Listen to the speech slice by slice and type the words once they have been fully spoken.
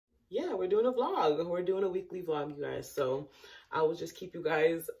yeah, we're doing a vlog. We're doing a weekly vlog, you guys. So I will just keep you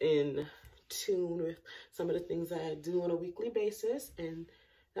guys in tune with some of the things I do on a weekly basis, and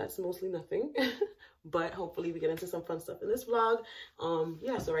that's mostly nothing. But hopefully we get into some fun stuff in this vlog.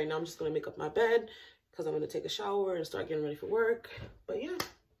 Yeah, so right now I'm just gonna make up my bed because I'm gonna take a shower and start getting ready for work. But yeah,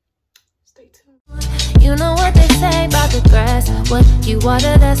 stay tuned. You know what they say about the grass, what you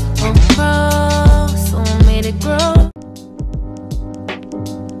water that's won't grow, so I made it grow.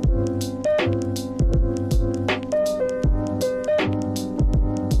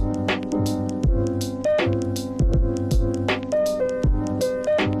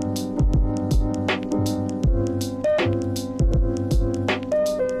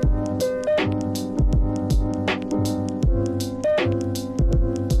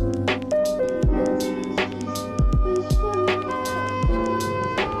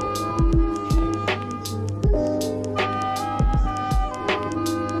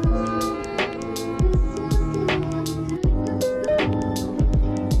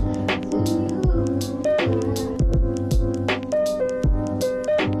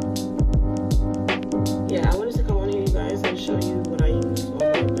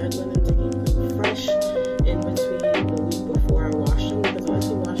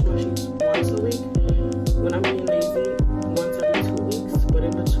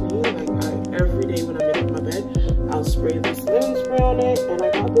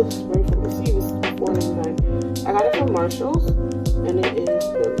 And it is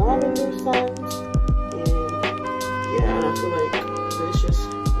the lavender scent, and yeah, and I feel like this just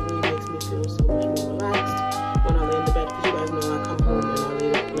really makes me feel so much more relaxed when I lay in the bed, because you guys know I come home and I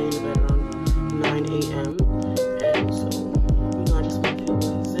lay in the bed around 9 a.m. and so, you know, I just want to feel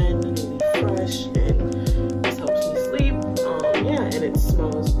really zen and really fresh, and this helps me sleep. Yeah, and it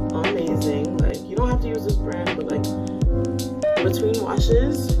smells amazing. Like, you don't have to use this brand, but like between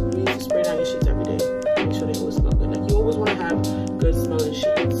washes, you need to spray down your sheets every day. Make sure they always smell good. Like, you always want to have good smelling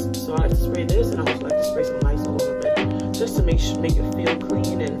sheets. So I like to spray this, and I also like to spray some Lysol over it, just to make it feel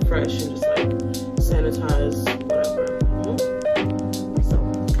clean and fresh, and just like sanitize whatever. So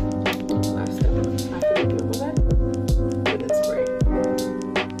last step, after making up my bed, and then spray.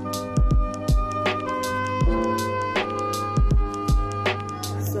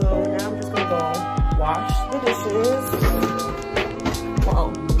 So now I'm just gonna go wash the dishes. Well,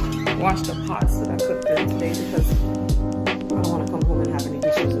 wash the pots that I cooked in today, because I don't want to come home and have any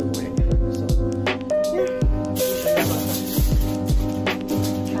dishes in the morning. So yeah,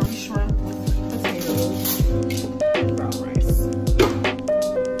 curry shrimp with potatoes and brown rice. So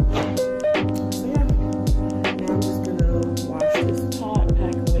yeah, now I'm just gonna wash this pot,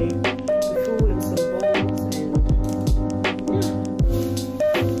 pack away the food in some bowls, and yeah.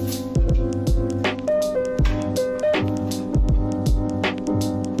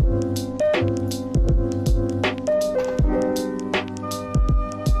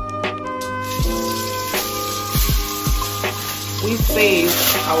 We saved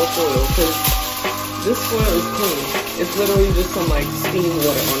our foil because this foil is clean. It's literally just some like steam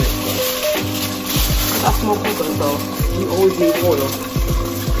water on it. I smoke hookah, so you always need foil.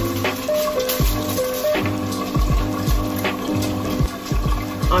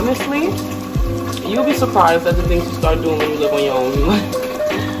 Honestly, you'll be surprised at the things you start doing when you live on your own.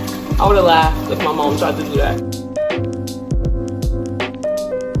 I would have laughed if my mom tried to do that.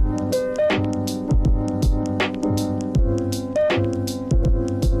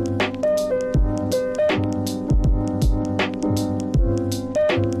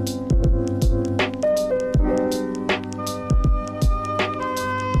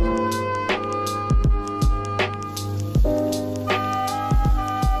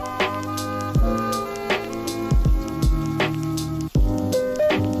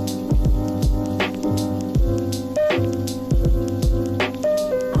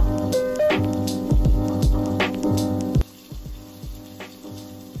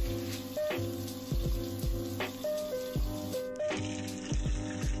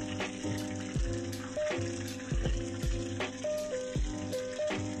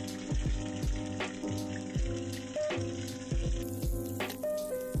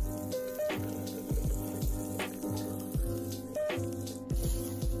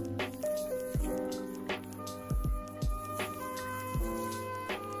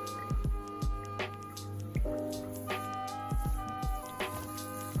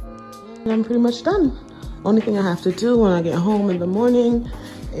 And I'm pretty much done. Only thing I have to do when I get home in the morning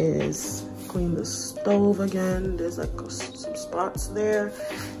is clean the stove again. There's like some spots there,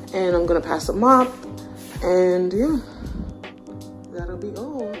 and I'm gonna pass a mop, and yeah, that'll be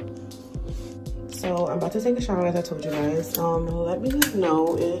all. So I'm about to take a shower, as I told you guys. Let me just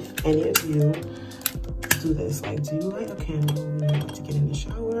know if any of you do this. Like, do you light a candle when you're about to get in the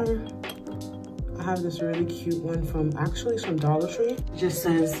shower? I have this really cute one from, actually it's from Dollar Tree. It just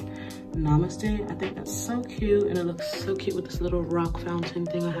says Namaste. I think that's so cute, and it looks so cute with this little rock fountain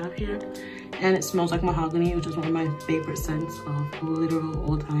thing I have here. And it smells like mahogany, which is one of my favorite scents of literal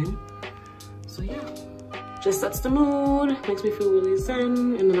all time. So yeah, just sets the mood, makes me feel really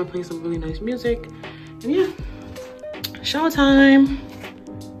zen, and then I play some really nice music. And yeah, shower time.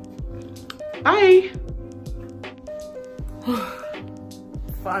 Bye.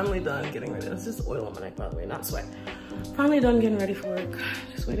 Finally done getting ready. This is oil on my neck, by the way, not sweat. Finally done getting ready for work.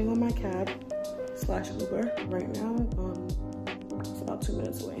 Just waiting on my cab / Uber right now. It's about 2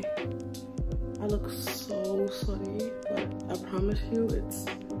 minutes away. I look so sweaty, but I promise you it's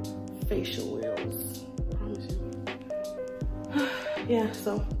facial oils. I promise you. Yeah,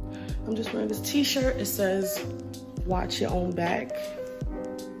 so I'm just wearing this t-shirt. It says, watch your own back,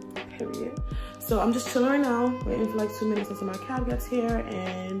 period. So I'm just chilling right now, waiting for like 2 minutes until my cab gets here,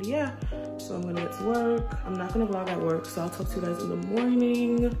 and yeah, so I'm gonna get to work. I'm not gonna vlog at work, so I'll talk to you guys in the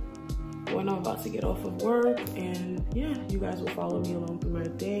morning when I'm about to get off of work. And yeah, you guys will follow me along through my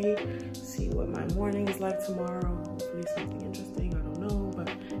day, see what my morning is like tomorrow. Hopefully something interesting, I don't know, but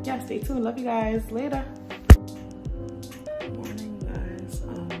yeah, stay tuned. Love you guys. Later. Morning, guys.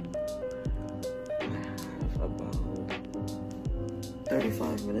 I have about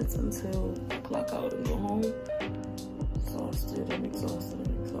 35 minutes until I clock out and go home. Exhausted, I'm exhausted,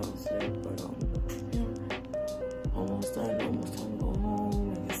 but yeah, almost done, almost time to go home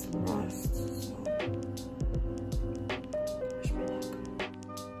and get some rest. So wish me luck.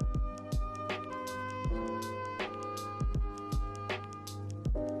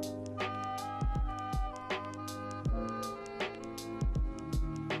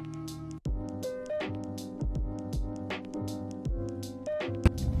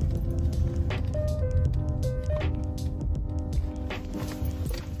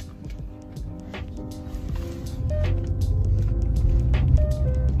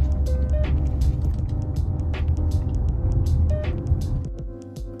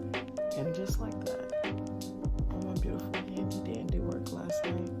 And just like that, all my beautiful handy dandy work last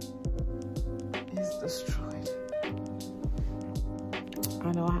night is destroyed.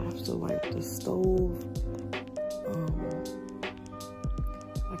 I know I have to wipe the stove.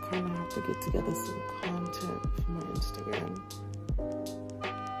 I kind of have to get together some content for my Instagram. I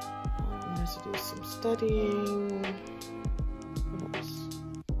have to do some studying. What else?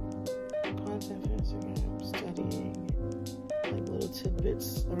 Content for Instagram, studying, like little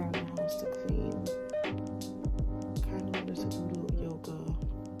tidbits around the house to clean. Kind of wanted to do a little yoga.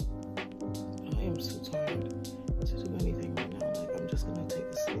 I am so tired to do anything right now. Like, I'm just gonna take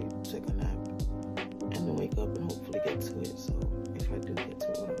a sleep, take a nap, and then wake up and hopefully get to it. So if I do get to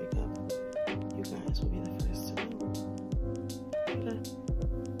it when I wake up, you guys will be the first to know. Okay?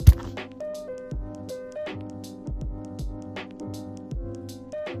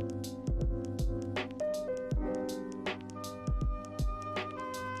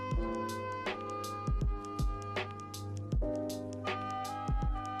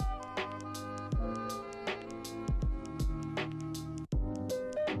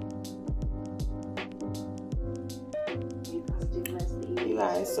 You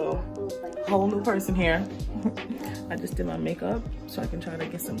guys, so whole new person here. I just did my makeup so I can try to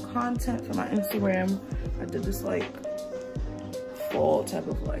get some content for my Instagram. I did this like fall type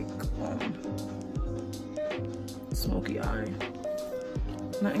of like smoky eye.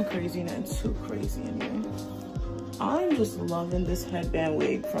 Nothing crazy, nothing too crazy anyway. I'm just loving this headband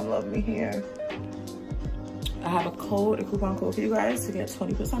wig from Love Me Hair. I have a coupon code for you guys to get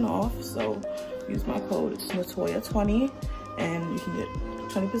 20% off. So use my code, it's Latoya20, and you can get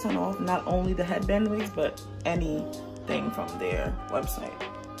 20% off not only the headband wigs, but anything from their website.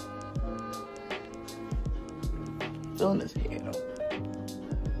 Feeling this hair though.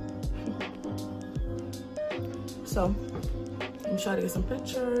 So I'm gonna try to get some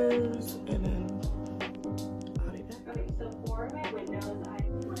pictures and then I'll be back. Okay, so for my windows,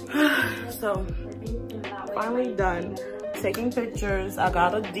 So finally done taking pictures. I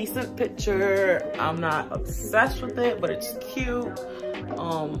got a decent picture. I'm not obsessed with it, but it's cute.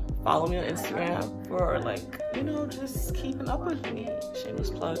 Follow me on Instagram for like, you know, just keeping up with me. Shameless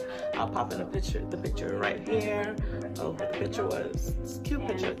plug. I'll pop in the picture right here of what the picture was. It's a cute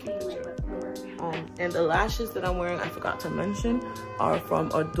picture, and the lashes that I'm wearing, I forgot to mention, are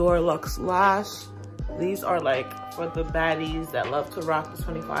from Adore Luxe Lash. These are like for the baddies that love to rock the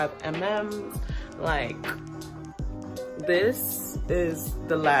 25mm. Like, this is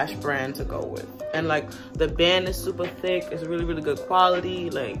the lash brand to go with. And like the band is super thick. It's really, really good quality.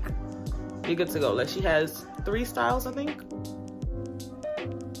 Like you're good to go. Like she has 3 styles, I think.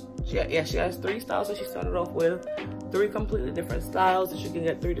 She has 3 styles that she started off with. 3 completely different styles that you can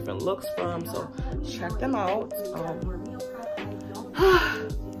get 3 different looks from. So check them out.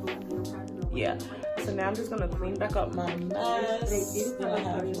 Yeah. So now I'm just gonna clean back up my mess that I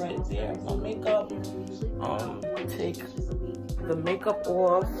have right there. My makeup. Take the makeup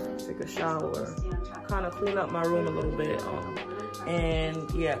off. Take a shower. Kind of clean up my room a little bit. And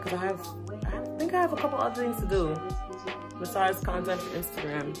yeah, cause I think I have a couple other things to do besides content for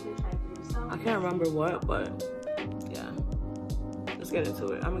Instagram. I can't remember what, but yeah. Let's get into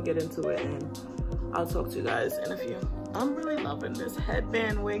it. I'm gonna get into it and I'll talk to you guys in a few. I'm really loving this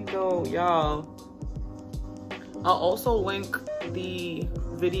headband wig though, y'all. I'll also link the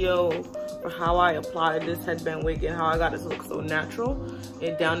video for how I applied this headband wig and how I got it to look so natural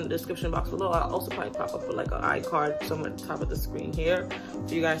and down in the description box below. I'll also probably pop up with like an iCard somewhere at the top of the screen here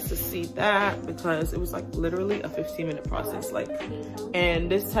for you guys to see that, because it was like literally a 15-minute process. Like, and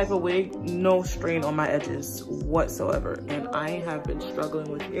this type of wig, no strain on my edges whatsoever. And I have been struggling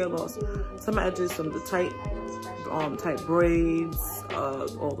with hair loss. Some edges from the tight braids,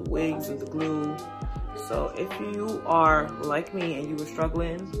 all the wigs and the glue. So if you are like me and you were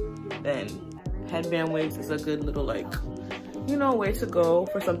struggling, then headband wigs is a good little, like, you know, way to go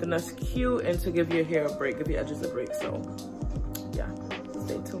for something that's cute and to give your hair a break, give your edges a break. So yeah,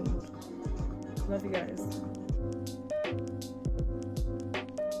 stay tuned. Love you guys.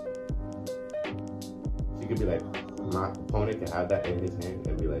 She could be like, my opponent can have that in his hand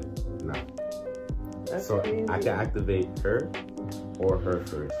and be like, nah. That's so crazy. I can activate her or her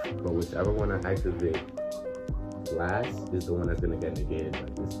first, but whichever one I activate last is the one that's gonna get negated by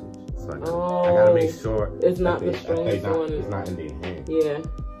this bitch. So I gotta make sure it's not the strongest one. It's not in their hand. Yeah.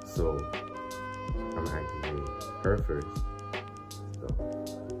 So I'm gonna activate her first. So.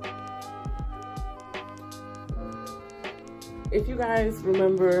 If you guys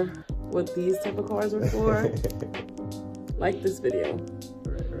remember what these type of cards were for, like this video.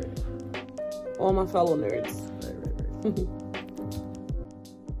 Right. All my fellow nerds. Right.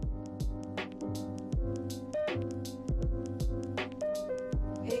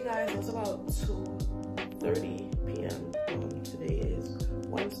 Hey guys, it's about 2:30 p.m. Today is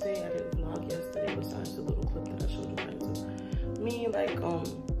Wednesday. I didn't vlog yesterday besides the little clip that I showed you guys of me like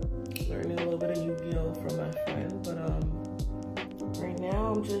learning a little bit of Yu-Gi-Oh from my friend. But right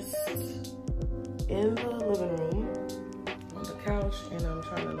now I'm just in the living room on the couch and I'm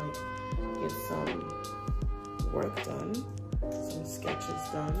trying to like get some work done, some sketches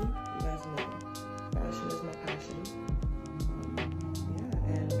done. You guys know fashion is my passion.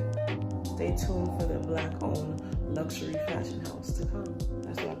 Yeah, and stay tuned for the Black-owned luxury fashion house to come.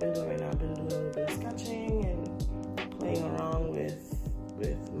 That's what I've been doing right now. I've been doing a little bit of sketching and playing around with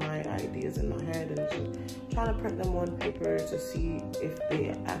my ideas in my head and just trying to print them on paper to see if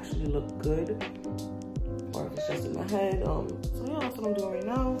they actually look good or if it's just in my head. So yeah, that's what I'm doing right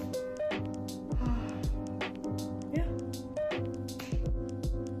now. Yeah.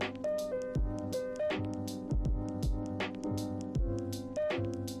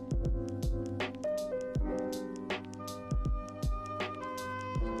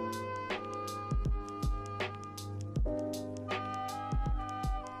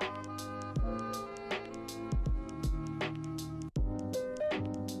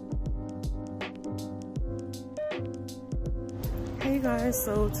 Hey guys,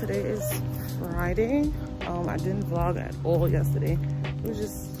 so today is Friday. I didn't vlog at all yesterday. It was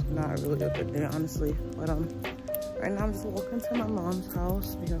just not really a good day, honestly. But right now I'm just walking to my mom's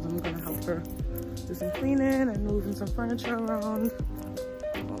house because I'm gonna help her do some cleaning and moving some furniture around.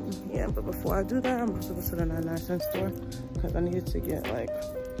 Yeah, but before I do that, I'm about to go to the 99-cent store because I needed to get like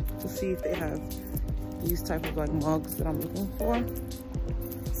to see if they have these type of like mugs that I'm looking for.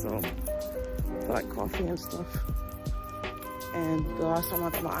 So for like coffee and stuff. And the last time I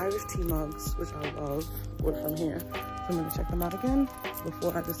got my Irish tea mugs, which I love, were from here. So I'm gonna check them out again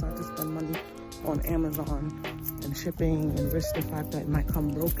before I decide to spend money on Amazon and shipping and risk the fact that it might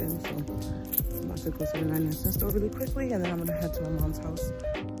come broken. So I'm about to go to the 99-cent store really quickly and then I'm gonna head to my mom's house.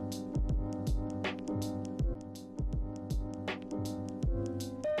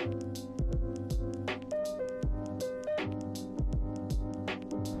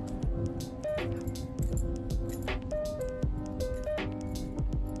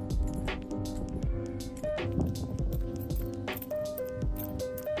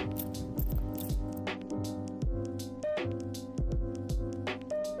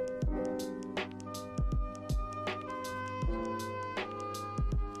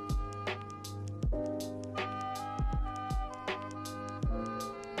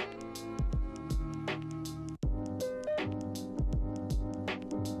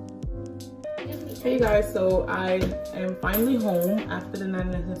 Hey guys, so I am finally home after the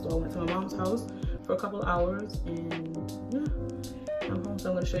 99-cent store. I went to my mom's house for a couple of hours and yeah, I'm home. So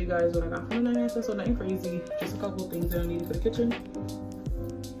I'm gonna show you guys what I got from the 99-cent store. Nothing crazy, just a couple of things that I needed for the kitchen.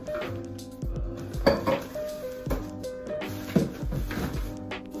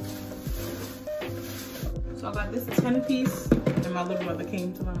 So I got this 10-piece and my little brother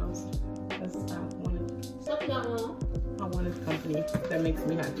came to my house. That's I wanted company that makes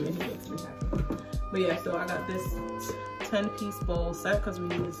me happy and he makes me happy. But yeah, so I got this 10-piece bowl set because we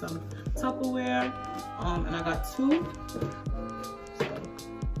needed some Tupperware. And I got 2. So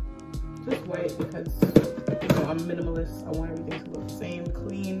just white because you know I'm a minimalist. I want everything to look the same,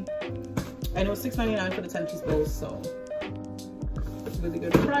 clean. And it was $6.99 for the 10-piece bowls, so it's a really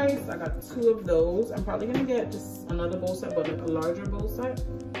good price. I got 2 of those. I'm probably gonna get just another bowl set, but like a larger bowl set.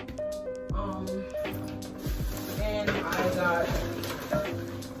 And I got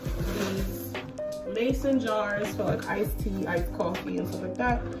these mason jars for like iced tea, iced coffee, and stuff like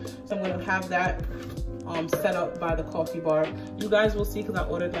that. So I'm gonna have that set up by the coffee bar. You guys will see because I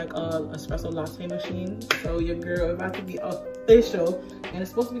ordered like a espresso latte machine. So your girl is about to be official, and it's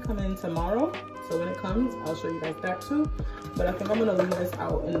supposed to be coming in tomorrow. So when it comes, I'll show you guys that too. But I think I'm gonna leave this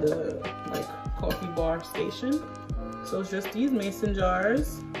out in the like coffee bar station. So it's just these mason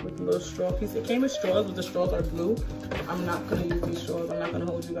jars with a little straw piece. It came with straws, but the straws are blue. I'm not gonna use these straws. I'm not gonna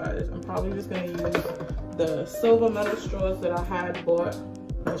hold you guys. I'm probably just gonna use the silver metal straws that I had bought.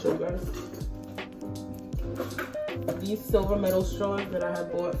 I'll show you guys. These silver metal straws that I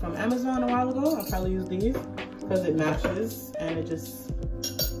had bought from Amazon a while ago. I'll probably use these because it matches and it's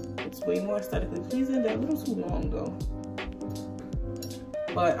way more aesthetically pleasing. They're a little too long though.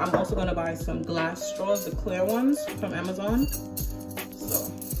 But I'm also gonna buy some glass straws, the clear ones from Amazon. So,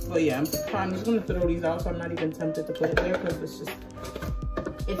 but yeah, I'm just gonna throw these out, so I'm not even tempted to put it there because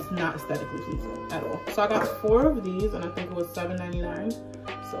it's not aesthetically pleasing at all. So I got 4 of these, and I think it was $7.99.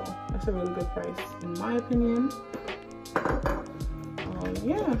 So that's a really good price in my opinion.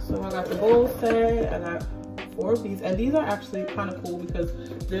 Yeah, so I got the bowl set. I got 4 of these, and these are actually kind of cool because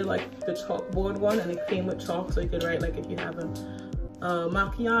they're like the chalkboard one, and it came with chalk, so you could write like if you have a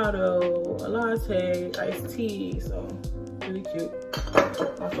macchiato, a latte, iced tea. So really cute.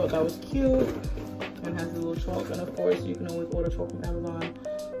 I thought that was cute. And has a little chalk, and of course you can always order chalk from Amazon.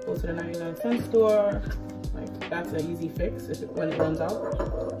 Go to the 99-cent store. Like that's an easy fix when it runs out.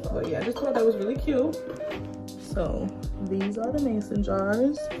 But yeah, I just thought that was really cute. So these are the mason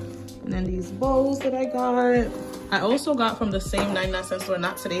jars, and then these bowls that I got. I also got from the same 99-cent store,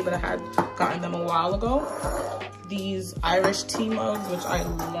 not today, but I had gotten them a while ago. These Irish tea mugs, which I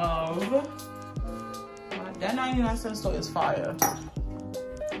love. That 99-cent store is fire.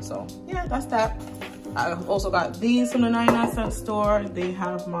 So yeah, that's that. I also got these from the 99-cent store. They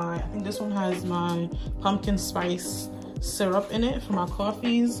have I think this one has my pumpkin spice syrup in it for my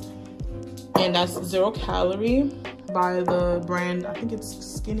coffees. And that's 0 calorie by the brand, I think it's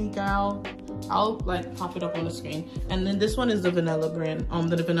Skinny Gal. I'll like pop it up on the screen. And then this one is the vanilla brand,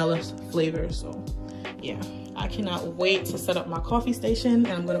 the vanilla flavor. So yeah, I cannot wait to set up my coffee station,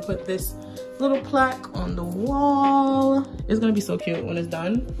 and I'm gonna put this little plaque on the wall. It's gonna be so cute when it's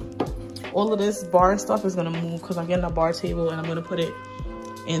done. All of this bar stuff is gonna move because I'm getting a bar table, and I'm gonna put it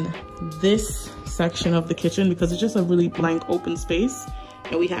in this section of the kitchen because it's just a really blank open space,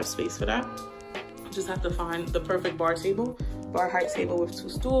 and we have space for that. Just have to find the perfect bar height table with 2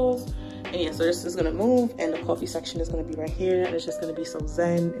 stools. And yeah, so this is gonna move, and the coffee section is gonna be right here, and it's just gonna be so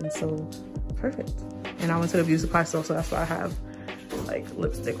zen and so perfect. And I went to the beauty supply store, so that's why I have like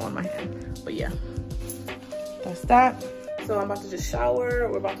lipstick on my hand. But yeah, that's that. So I'm about to just shower.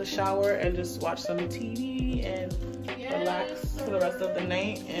 We're about to shower and just watch some TV and relax for the rest of the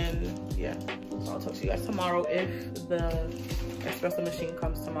night. And yeah, so I'll talk to you guys tomorrow if the espresso machine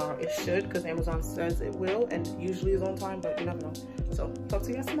comes tomorrow. It should, because Amazon says it will, and usually is on time, but you never know. So talk to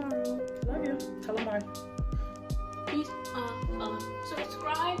you guys tomorrow. Love you. Tell them bye. Please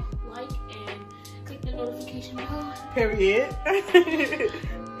subscribe, like, and click the notification bell. Period.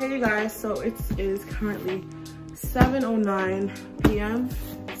 Hey guys, so it is currently 7:09 p.m.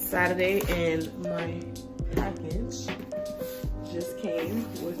 Saturday, and my package just came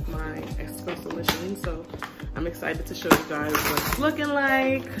with my espresso machine. So I'm excited to show you guys what it's looking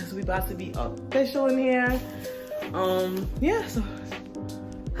like, because we about to be official in here. Yeah, so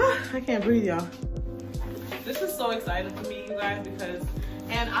I can't breathe, y'all. This is so exciting for me, you guys, because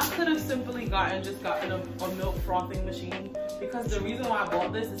I could have simply gotten a milk frothing machine, because the reason why I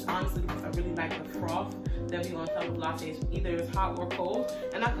bought this is honestly because I really like the froth that be on top of lattes, either it's hot or cold.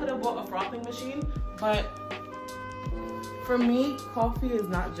 And I could have bought a frothing machine, but for me, coffee is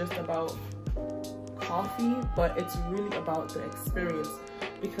not just about coffee, but it's really about the experience.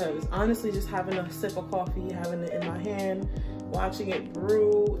 Because honestly, just having a sip of coffee, having it in my hand, watching it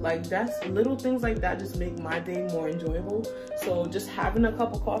brew, like that's little things like that just make my day more enjoyable. So just having a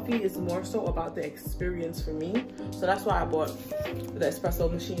cup of coffee is more so about the experience for me. So that's why I bought the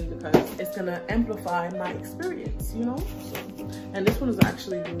espresso machine, because it's gonna amplify my experience, you know? And this one is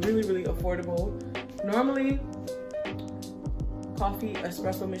actually really, really affordable. Normally, coffee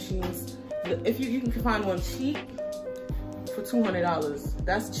espresso machines, if you can find one cheap for $200,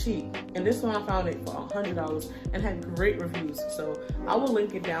 that's cheap. And this one I found it for $100 and had great reviews. So I will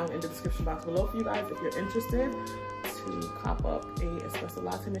link it down in the description box below for you guys if you're interested to cop up a espresso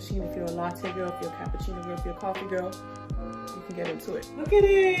latte machine. If you're a latte girl, if you're a cappuccino girl, if you're a coffee girl, you can get into it. Look at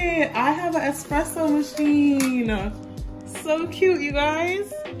it, I have an espresso machine. So cute, you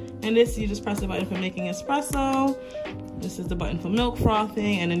guys. And this, you just press the button for making espresso. This is the button for milk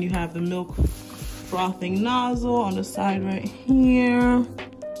frothing, and then you have the milk frothing nozzle on the side right here.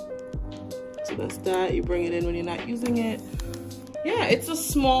 So that's that. You bring it in when you're not using it. Yeah, it's a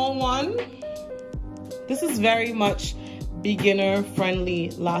small one. This is very much beginner friendly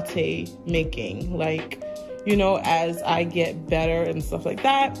latte making. Like, you know, as I get better and stuff like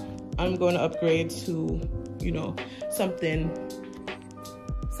that, I'm going to upgrade to, you know, something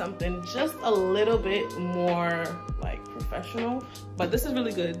just a little bit more like professional. But this is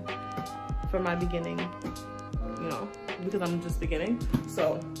really good for my beginning, you know, because I'm just beginning.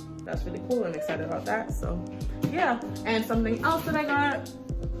 So that's really cool. I'm excited about that. So yeah, and something else that I got,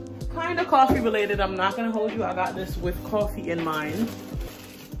 kind of coffee related. I'm not gonna hold you. I got this with coffee in mind,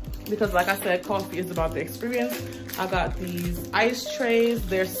 because like I said, coffee is about the experience. I got these ice trays.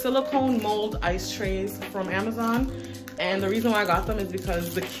 They're silicone mold ice trays from Amazon. And the reason why I got them is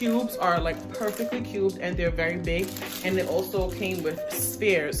because the cubes are like perfectly cubed and they're very big. And they also came with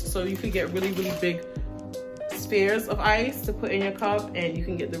spheres. So you could get really, really big spheres of ice to put in your cup, and you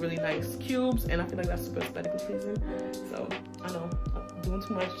can get the really nice cubes. And I feel like that's super aesthetically pleasing. So I know I'm doing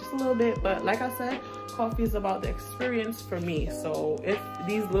too much, just a little bit. But like I said, coffee is about the experience for me. So if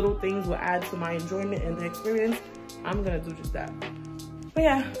these little things will add to my enjoyment and the experience, I'm gonna do just that. But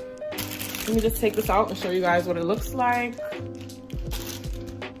yeah. Let me just take this out and show you guys what it looks like.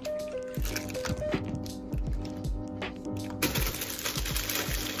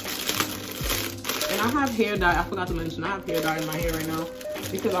 And I have hair dye. I forgot to mention, I have hair dye in my hair right now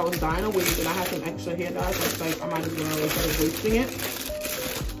because I was dyeing a wig and I had some extra hair dye. So it's like I might as well instead of wasting it.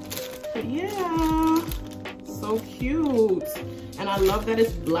 But yeah, so cute. And I love that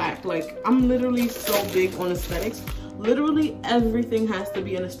it's black. Like, I'm literally so big on aesthetics. Literally everything has to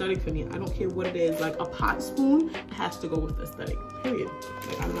be an aesthetic for me. I don't care what it is. Like a pot spoon has to go with the aesthetic, period.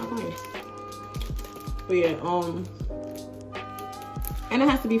 Like, I'm not lying. But yeah, and it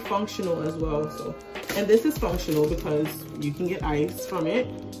has to be functional as well. So, and this is functional because you can get ice from it,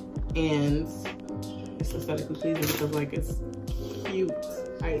 and it's aesthetically pleasing because like it's cute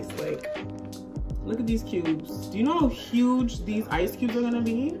ice. Like, look at these cubes. Do you know how huge these ice cubes are gonna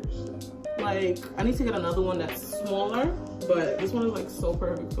be? Like, I need to get another one that's smaller, but this one is like so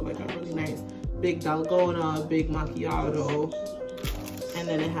perfect for like a really nice big dalgona, big macchiato. And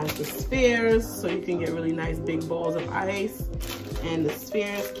then it has the spheres, so you can get really nice big balls of ice. And the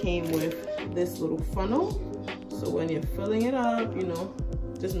spheres came with this little funnel, so when you're filling it up, you know,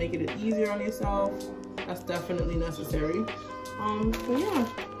 just making it easier on yourself. That's definitely necessary. But yeah,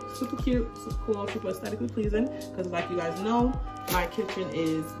 super cute, super cool, super aesthetically pleasing, because like you guys know, my kitchen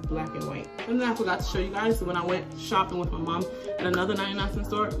is black and white. And then I forgot to show you guys, so when I went shopping with my mom at another 99cent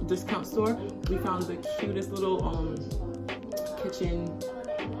store, discount store, we found the cutest little kitchen,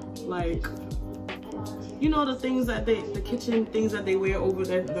 like, you know, the things that the kitchen things that they wear over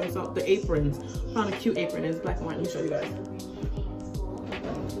themselves, the aprons. Found a cute apron, it's black and white. Let me show you guys.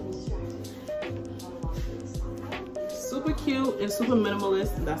 Super cute and super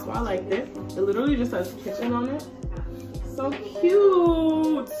minimalist. That's why I liked it. It literally just says kitchen on it. So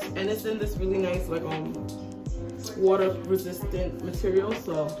cute. And it's in this really nice like water resistant material,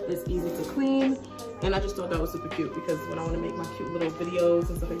 so it's easy to clean. And I just thought that was super cute because when I want to make my cute little videos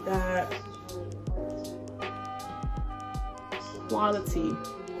and stuff like that. Quality.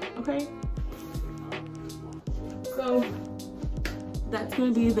 Okay. So that's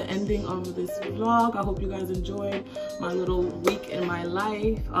gonna be the ending of this vlog. I hope you guys enjoyed my little week in my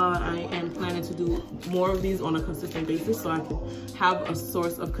life. I am planning to do more of these on a consistent basis so I can have a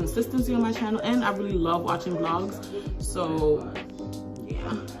source of consistency on my channel, and I really love watching vlogs. So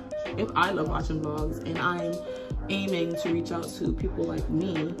yeah, if I love watching vlogs and I'm aiming to reach out to people like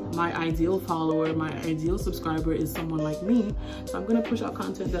me. My ideal follower, my ideal subscriber is someone like me. So I'm gonna push out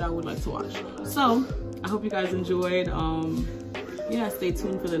content that I would like to watch. So I hope you guys enjoyed. Yeah, stay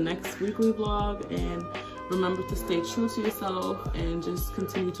tuned for the next weekly vlog, and remember to stay true to yourself and just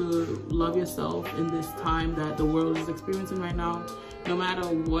continue to love yourself in this time that the world is experiencing right now. No matter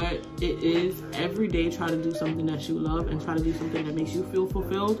what it is, every day try to do something that you love and try to do something that makes you feel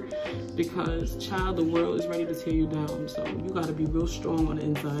fulfilled, because child, the world is ready to tear you down. So you gotta be real strong on the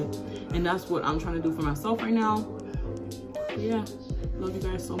inside. And that's what I'm trying to do for myself right now. But yeah, love you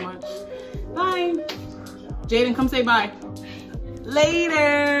guys so much. Bye. Jaden, come say bye.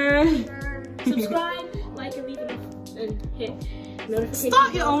 Later. Subscribe, like, and leave it and hit notification.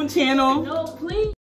 Start your own channel. No, please.